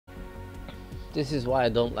This is why I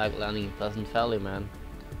don't like landing in Pleasant Valley, man.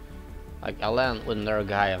 Like, I land with another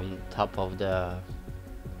guy on top of the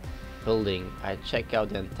building. I check out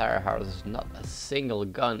the entire house. There's not a single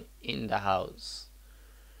gun in the house.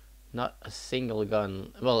 Not a single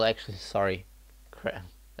gun. Well, actually, sorry. Crap,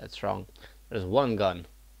 that's wrong. There's one gun.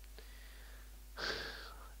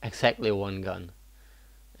 Exactly one gun.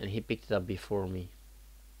 And he picked it up before me.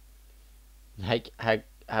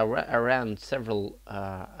 I ran several,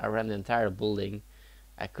 I ran the entire building.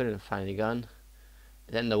 I couldn't find a gun.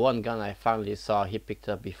 Then the one gun I finally saw, he picked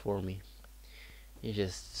up before me. He's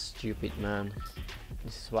just stupid, man.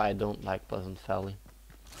 This is why I don't like Pleasant Valley.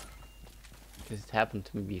 Because it happened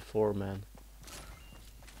to me before, man.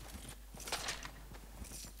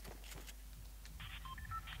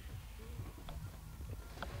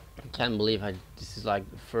 I can't believe this is like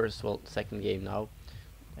the first, well, second game now.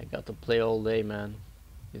 I got to play all day, man.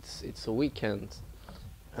 It's a weekend.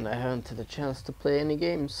 And I haven't had a chance to play any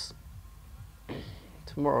games.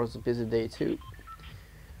 Tomorrow's a busy day too.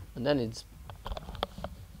 And then it's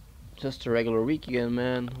just a regular week again,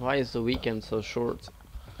 man. Why is the weekend so short?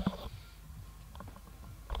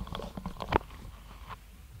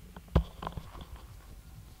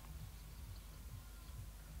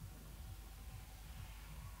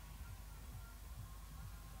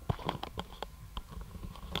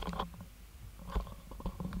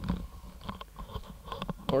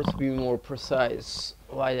 Or to be more precise,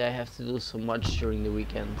 why do I have to do so much during the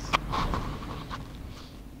weekends?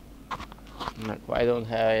 Like, why don't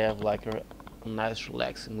I have like a nice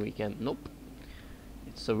relaxing weekend? Nope.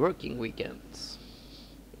 It's a working weekend.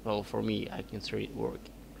 Well, for me, I consider it work.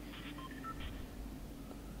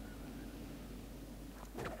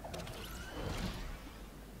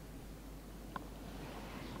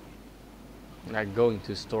 Like going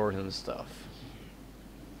to stores and stuff.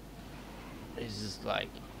 It's just like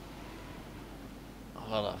a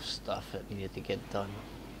lot of stuff that needed to get done.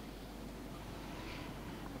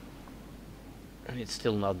 And it's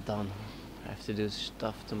still not done. I have to do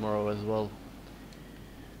stuff tomorrow as well.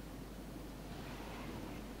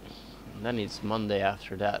 And then it's Monday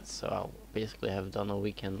after that, so I'll basically have done a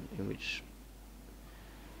weekend in which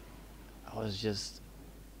I was just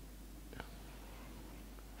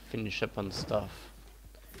finish up on stuff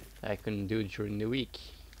that I couldn't do during the week.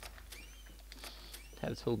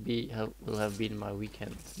 That will have been my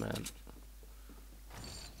weekend, man.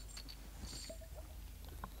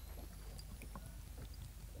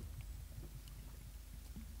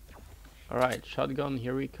 Alright, shotgun,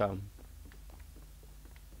 here we come.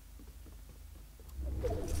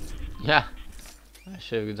 Yeah, I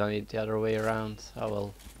should have done it the other way around. Oh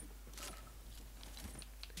well.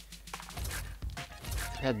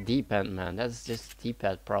 That D-pad, man, that's just a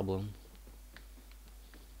D-pad problem.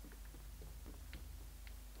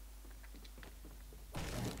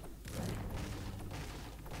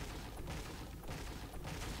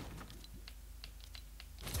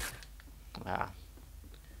 Ah.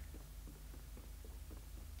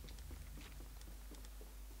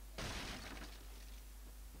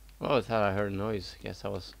 Oh, I thought I heard a noise. Guess I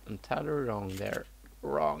was entirely wrong there.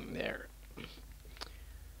 Wrong there.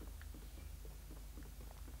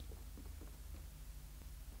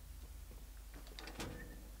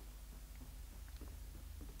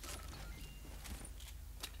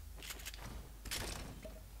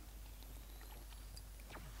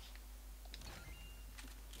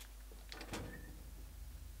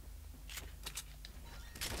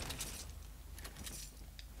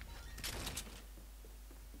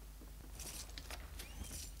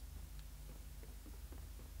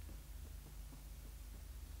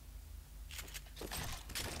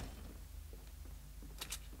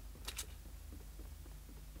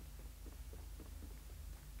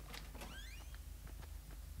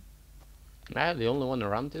 Am I the only one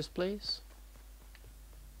around this place?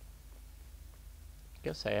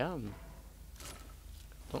 Guess I am.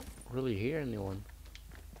 Don't really hear anyone.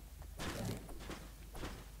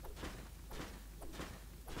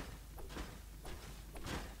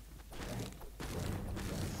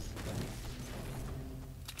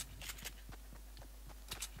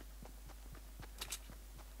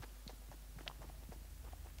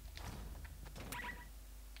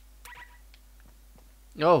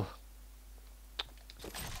 Oh.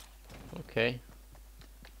 Okay.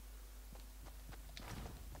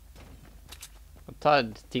 I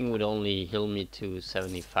thought the thing would only heal me to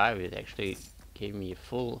 75. It actually gave me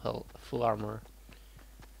full armor.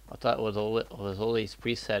 I thought it was always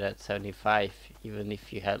preset at 75, even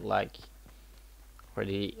if you had like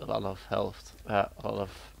already a lot of health, a lot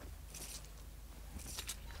of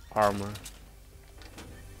armor.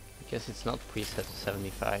 I guess it's not preset to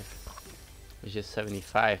 75. which is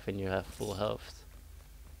 75 and you have full health.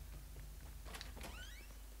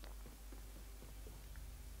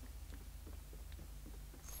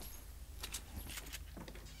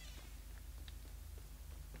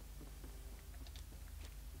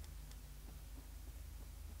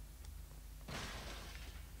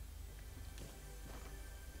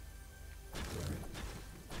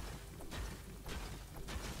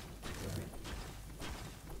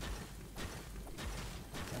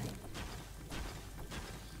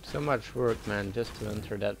 So much work, man, just to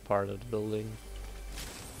enter that part of the building.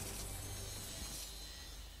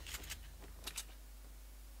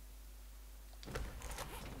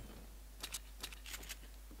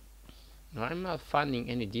 No, I'm not finding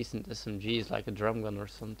any decent SMGs like a drum gun or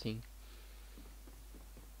something.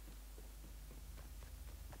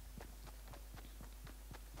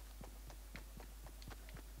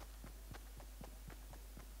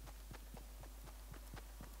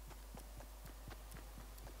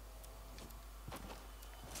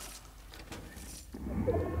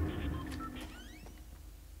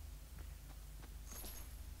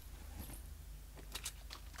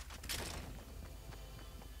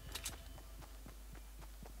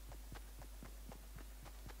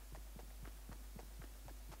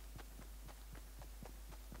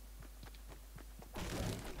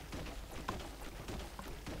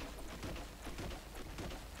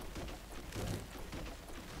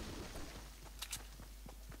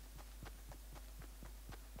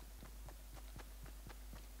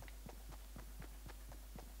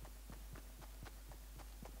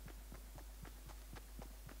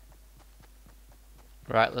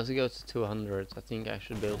 Right, let's go to 200. I think I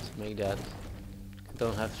should be able to make that.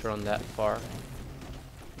 Don't have to run that far.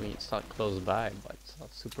 I mean, it's not close by, but it's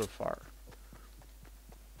not super far.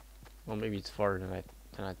 Well, maybe it's farther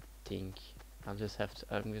than I think. I'm just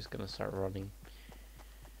gonna start running.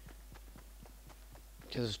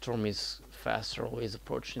 Because the storm is faster always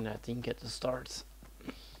approaching, I think, at the start.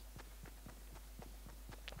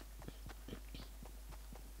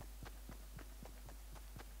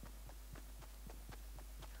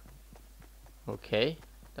 Okay,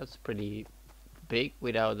 that's pretty big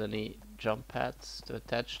without any jump pads to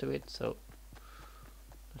attach to it, so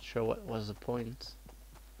not sure what was the point.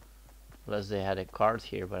 Unless they had a card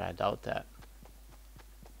here, but I doubt that.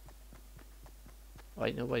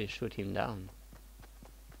 Why nobody shoot him down?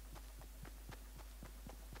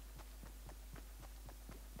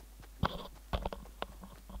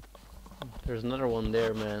 There's another one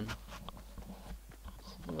there, man.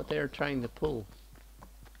 What they are trying to pull.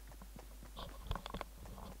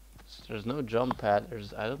 There's no jump pad.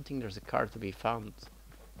 I don't think there's a card to be found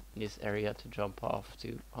in this area to jump off,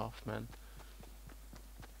 man.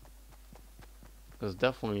 There's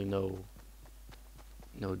definitely no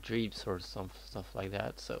dreeps or some stuff like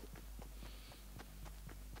that. So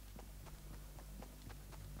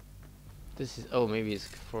this is, oh, maybe it's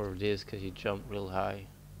for this because you jump real high.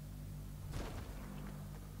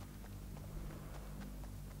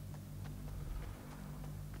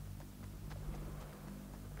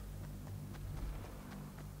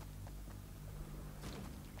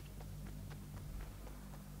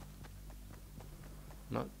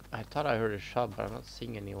 I thought I heard a shot, but I'm not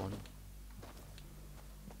seeing anyone.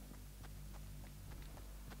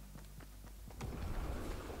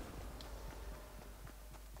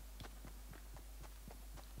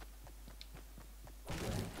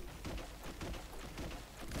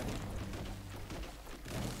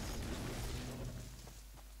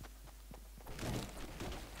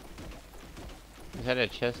 Is that a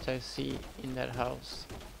chest I see in that house?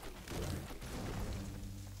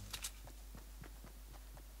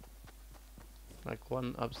 Like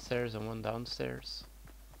one upstairs and one downstairs.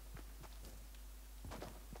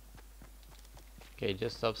 Okay,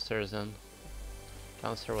 just upstairs then.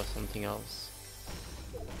 Downstairs was something else.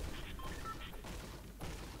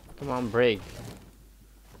 Come on, break.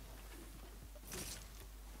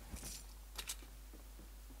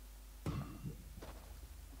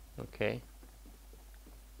 Okay.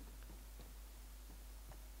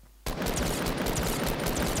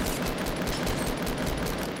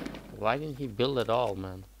 Why didn't he build at all,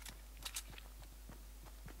 man?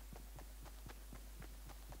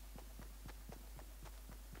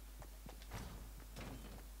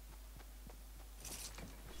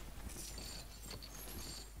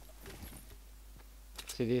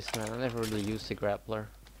 See this, man, I never really used the grappler.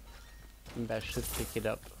 Maybe I should pick it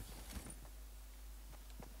up.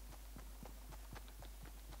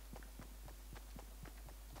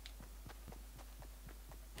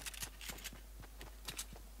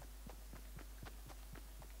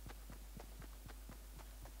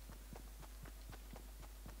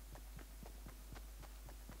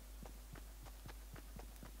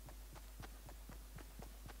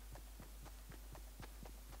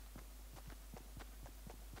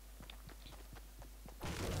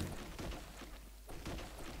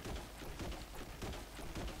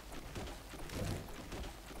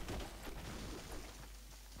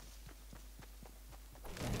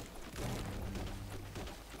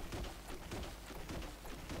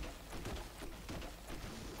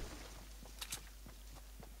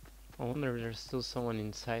 I wonder if there's still someone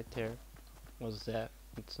inside there. What's that?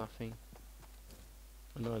 It's nothing.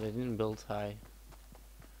 Oh no, they didn't build high.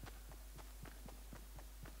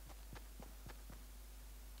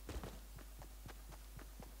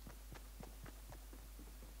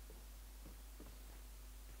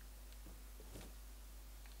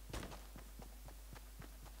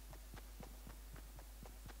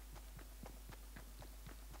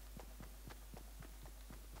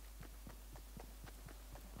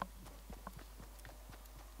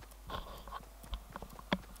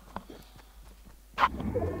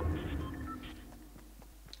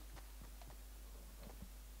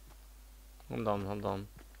 Hold on, hold on.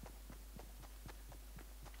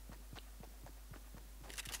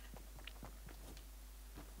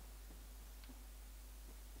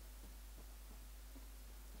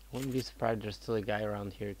 I wouldn't be surprised there's still a guy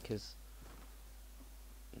around here, because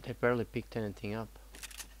they barely picked anything up.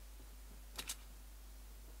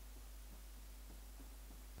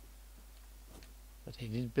 But they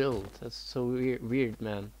did build. That's so weird,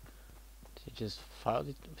 man. They just filed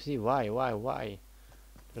it. See, why?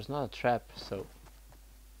 There's not a trap, so...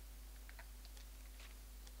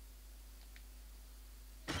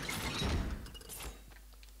 I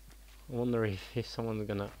wonder if someone's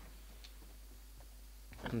gonna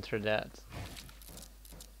enter that.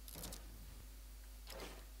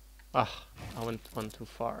 Ah, I went one too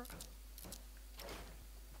far.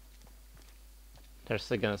 They're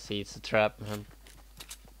still gonna see it's a trap, man.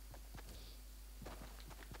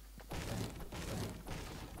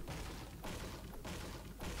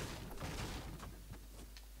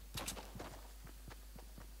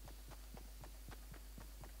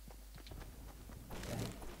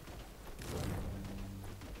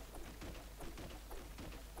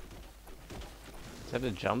 Is that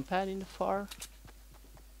a jump pad in the far?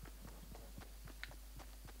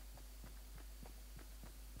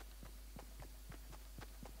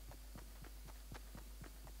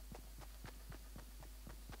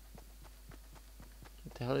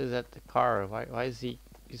 What the hell is that, the car? Why is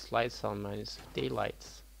his lights on, man? It's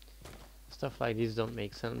daylights. Stuff like this don't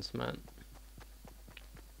make sense, man.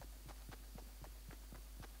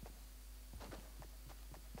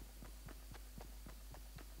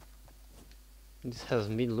 This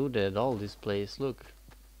hasn't been looted at all, this place, look.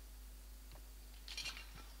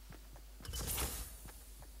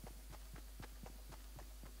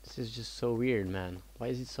 This is just so weird, man. Why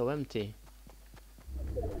is it so empty?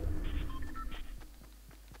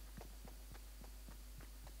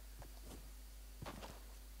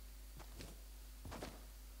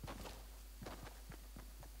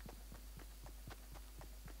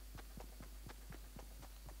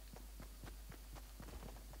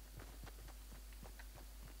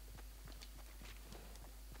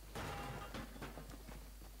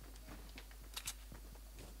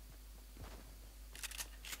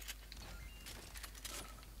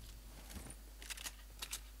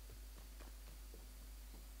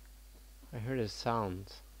 I heard a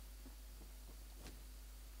sound.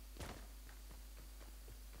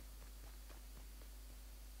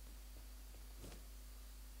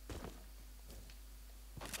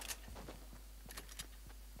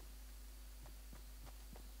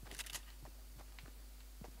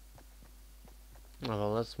 Oh,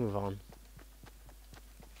 well, let's move on.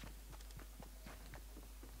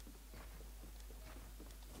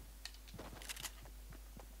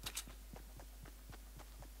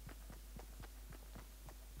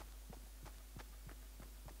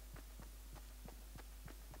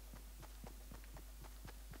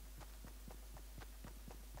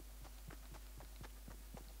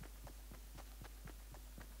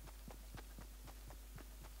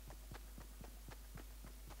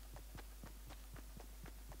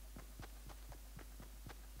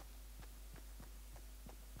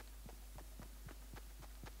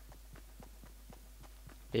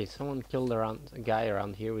 Hey, someone killed a guy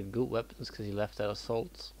around here with good weapons because he left out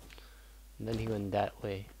assaults. And then he went that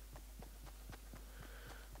way.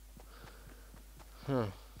 Huh,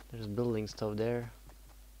 there's building stuff there.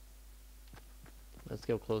 Let's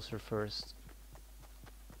go closer first.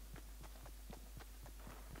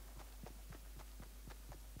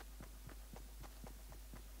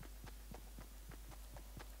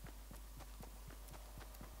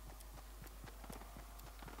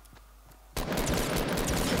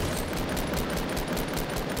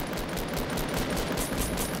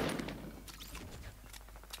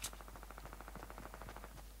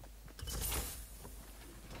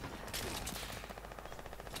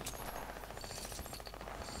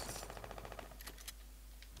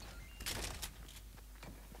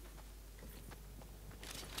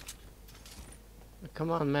 Come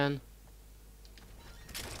on, man.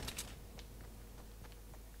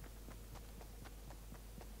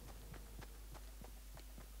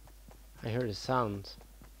 I heard a sound.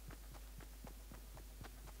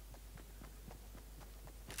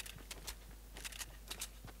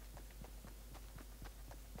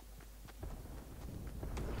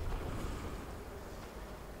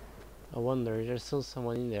 I wonder, there's still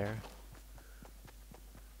someone in there.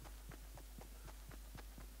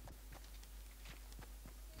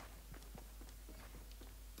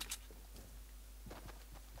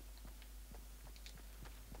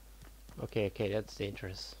 Okay, okay, that's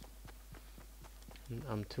dangerous.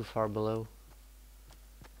 I'm too far below.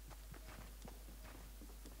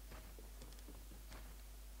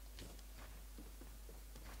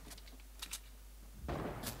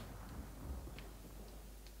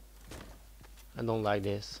 I don't like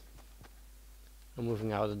this. I'm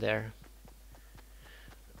moving out of there.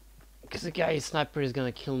 Because the guy sniper is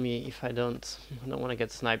gonna kill me if I don't. I don't want to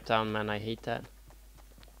get sniped down, man. I hate that.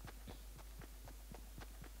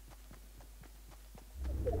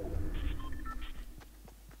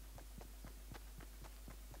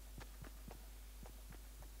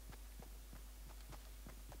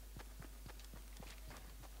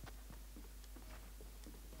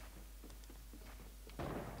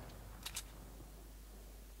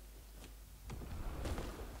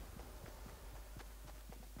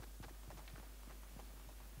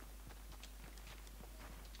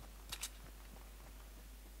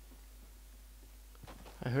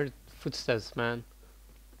 I heard footsteps, man.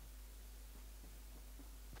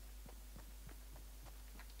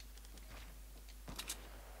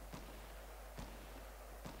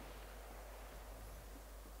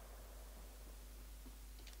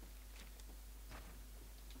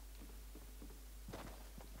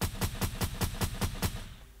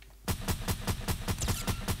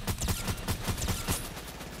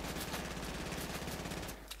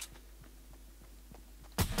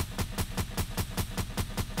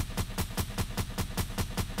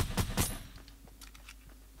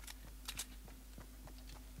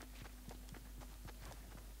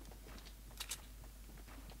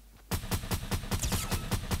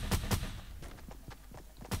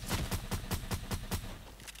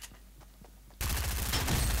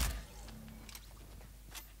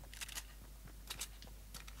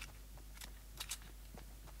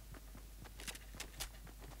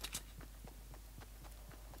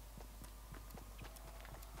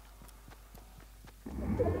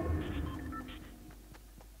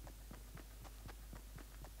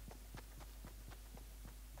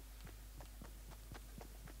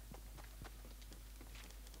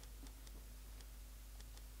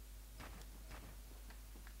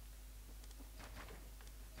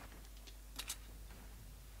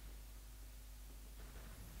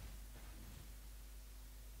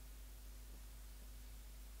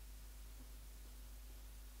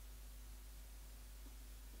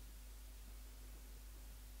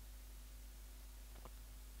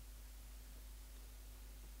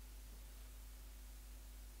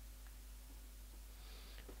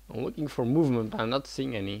 I'm looking for movement, but I'm not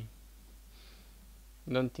seeing any.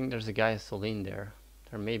 I don't think there's a guy still in there.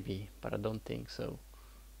 There may be, but I don't think so.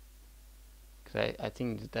 Because I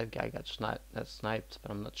think that guy got sniped,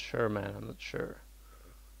 but I'm not sure, man. I'm not sure.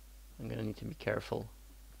 I'm gonna need to be careful.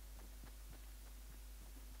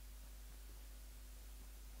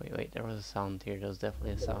 Wait, there was a sound here. There was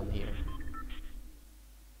definitely a sound here.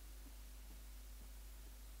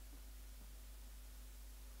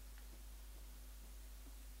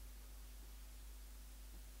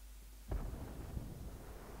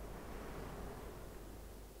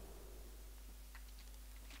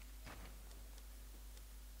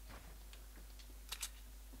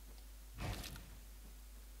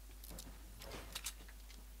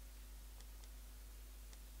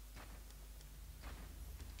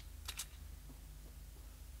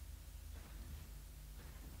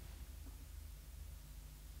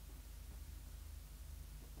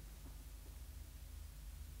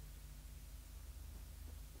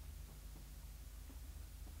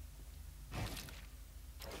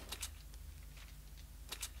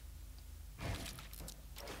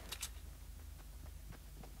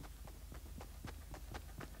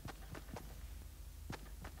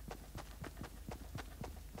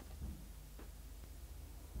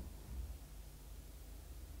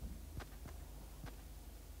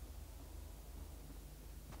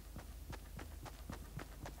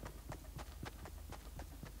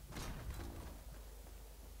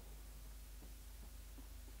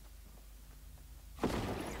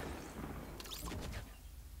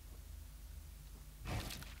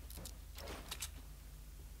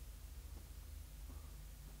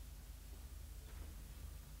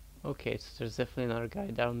 Okay, so there's definitely another guy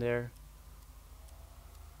down there.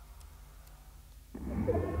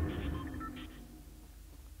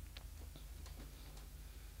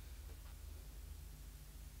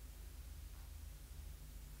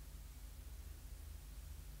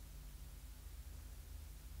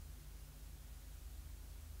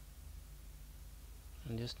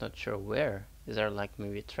 just not sure where. Is there like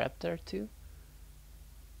maybe a trap there too?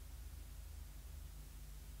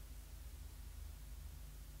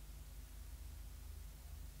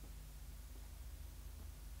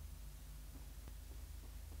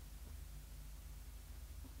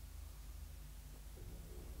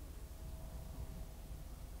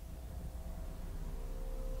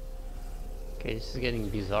 Okay, this is getting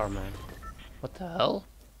bizarre, man. What the hell?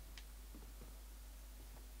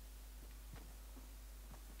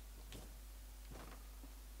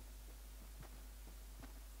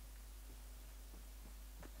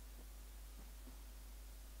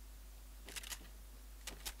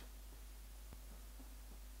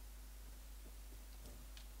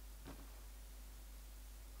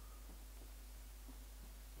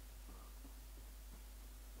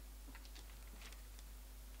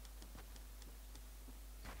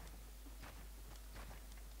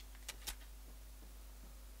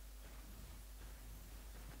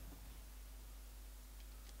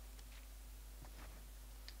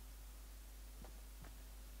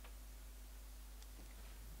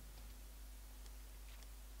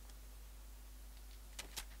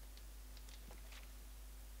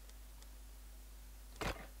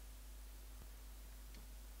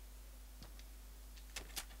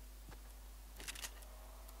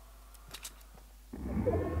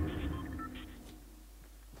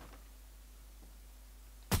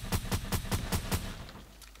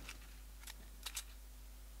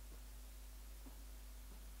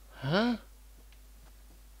 Huh?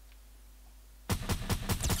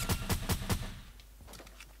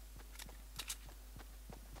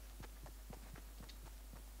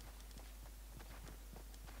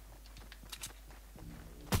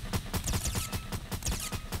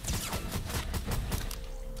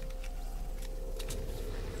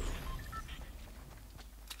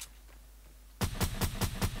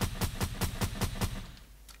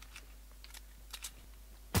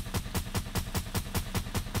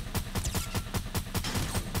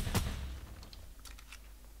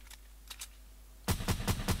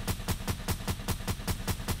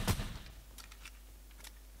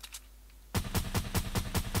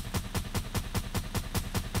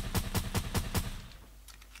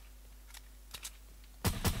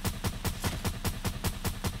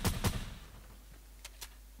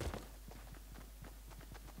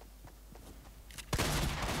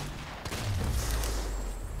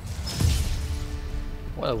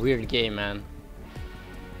 What a weird game, man.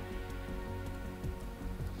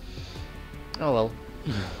 Oh well.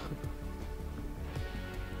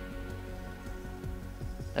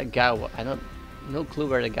 That guy, I don't, no clue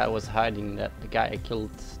where the guy was hiding. That the guy I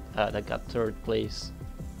killed, that got third place,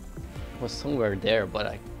 was somewhere there,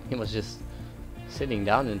 but he was just sitting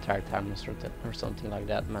down the entire time or something like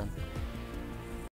that, man.